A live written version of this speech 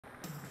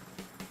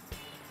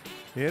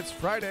It's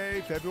Friday,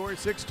 February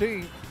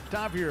 16th.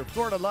 Time for your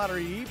Florida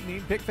Lottery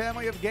evening pick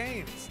family of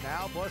games.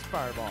 Now plus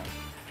Fireball.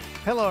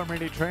 Hello, I'm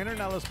Randy Trainer.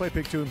 Now let's play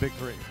pick 2 and pick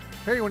 3.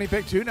 Here your winning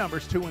pick 2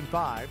 numbers 2 and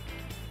 5.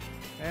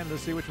 And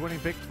let's see which winning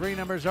pick 3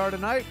 numbers are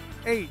tonight.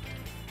 8,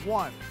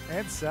 1,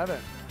 and 7.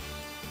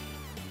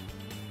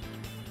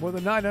 More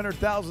than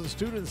 900,000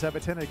 students have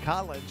attended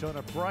college on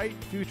a Bright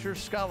Future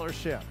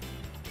Scholarship.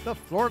 The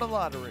Florida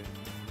Lottery.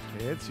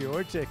 It's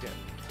your ticket.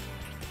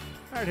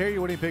 All right, here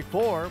you're winning pick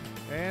 4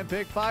 and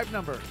pick 5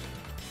 numbers.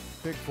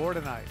 Pick 4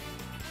 tonight.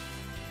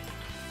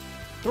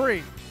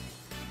 3,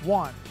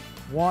 1,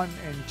 1,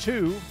 and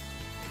 2. And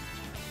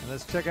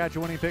let's check out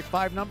your winning pick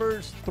 5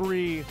 numbers.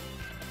 3,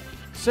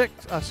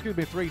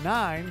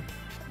 9,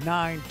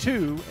 9,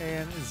 2,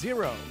 and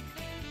 0.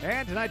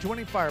 And tonight's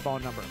winning Fireball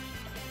number.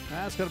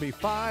 That's going to be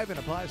 5 and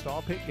applies to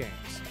all pick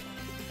games.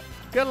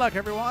 Good luck,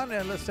 everyone,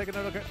 and let's take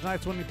another look at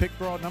tonight's winning pick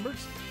for all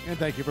numbers. And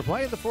thank you for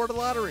playing the Florida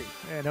Lottery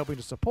and helping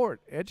to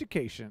support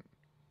education.